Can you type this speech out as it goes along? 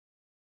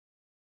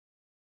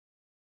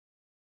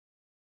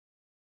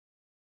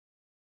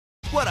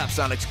What up,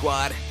 Sonic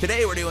Squad?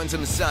 Today we're doing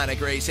some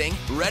Sonic racing.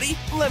 Ready?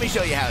 Let me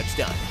show you how it's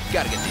done.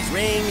 Gotta get these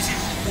rings.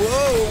 Whoa,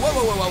 whoa,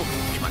 whoa, whoa, whoa.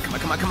 Come on, come on,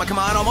 come on, come on, come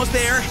on, almost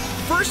there.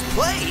 First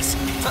place.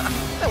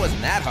 That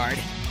wasn't that hard.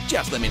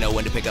 Just let me know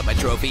when to pick up my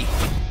trophy.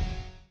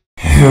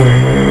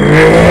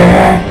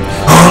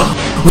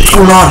 What's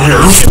going on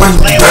here? Who's playing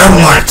the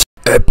damn lights?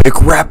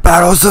 Epic rap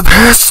battles of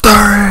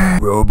history!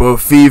 Robo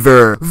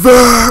Fever,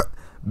 the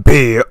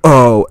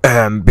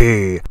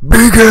B-O-M-B,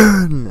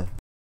 begin!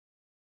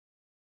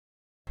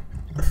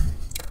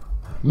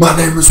 My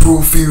name is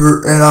Robo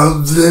Fever, and I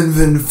live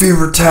in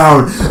Fever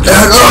Town, and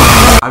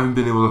I haven't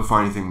been able to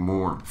find anything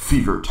more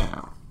Fever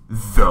Town.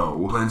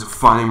 Though, plans of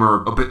finding them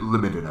are a bit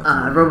limited at the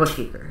moment. Robo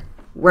Fever,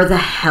 where the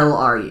hell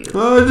are you?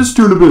 Just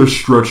doing a bit of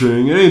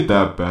stretching. It ain't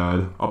that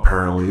bad.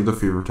 Apparently, the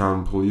Fever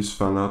Town police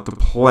found out the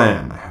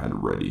plan I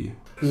had ready.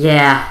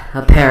 Yeah,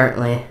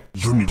 apparently.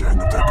 You need to hang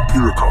up that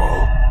computer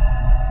call.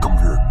 Come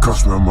here,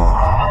 cuss me on my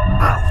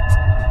mouth.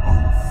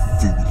 I'm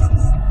feeling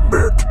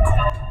magical.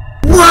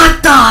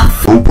 What the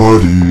f-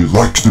 Nobody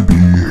likes to be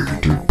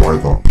hated by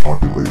the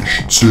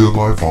population. Still,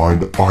 I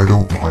find I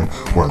don't mind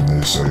when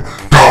they say,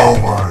 go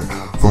away.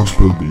 Folks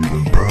believe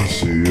in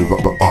passive,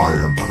 but I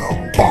am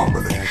an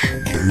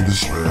abomination. They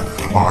despair.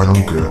 I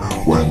don't care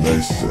when they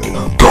say,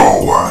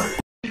 go away.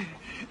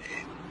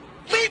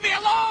 Leave me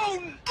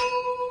alone!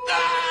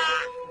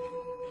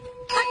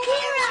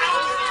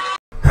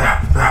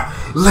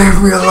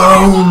 Leave me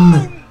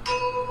alone!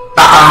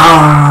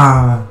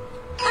 Ah!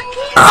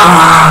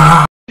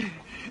 Ah!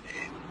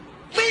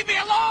 Leave me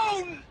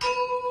alone!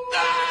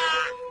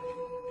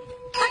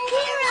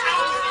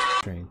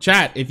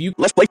 Chat, if you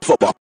Let's play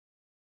football.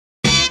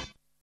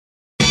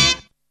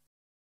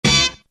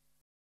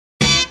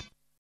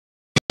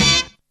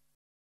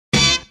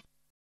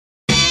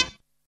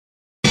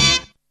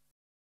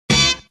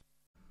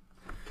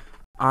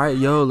 Alright,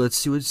 yo, let's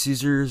see what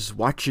Caesar's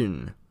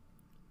watching.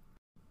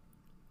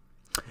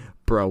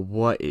 Bro,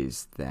 what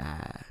is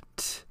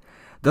that?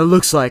 That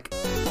looks like...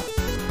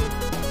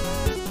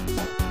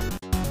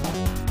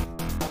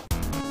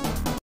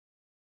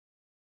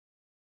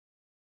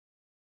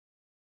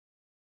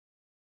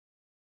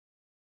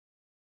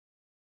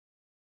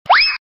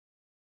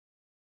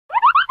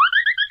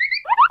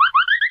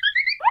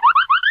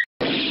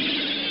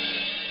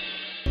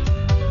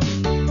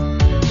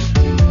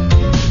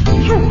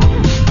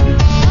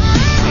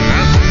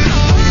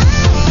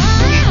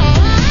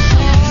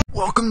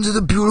 Welcome to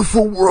the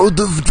beautiful world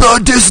of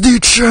the Disney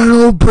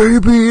Channel,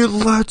 baby!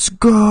 Let's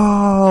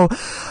go!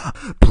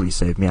 Please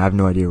save me, I have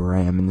no idea where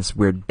I am in this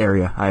weird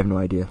area. I have no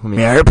idea. Let me...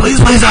 Please,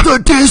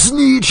 the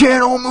Disney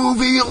Channel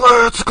movie,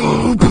 let's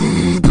go!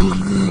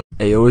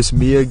 Hey, yo, it's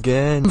me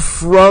again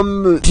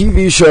from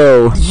TV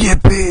show.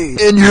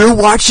 Yippee! And you're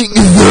watching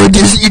the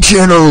Disney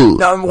Channel!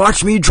 Now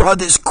watch me draw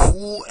this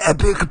cool,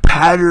 epic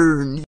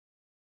pattern.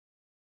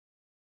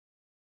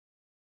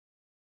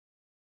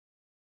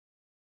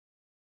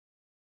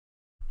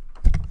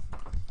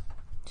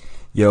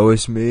 Yo,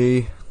 it's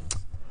me,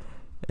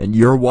 and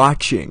you're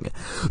watching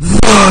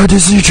the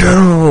Disney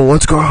Channel.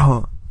 Let's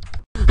go.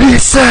 He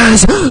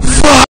says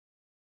the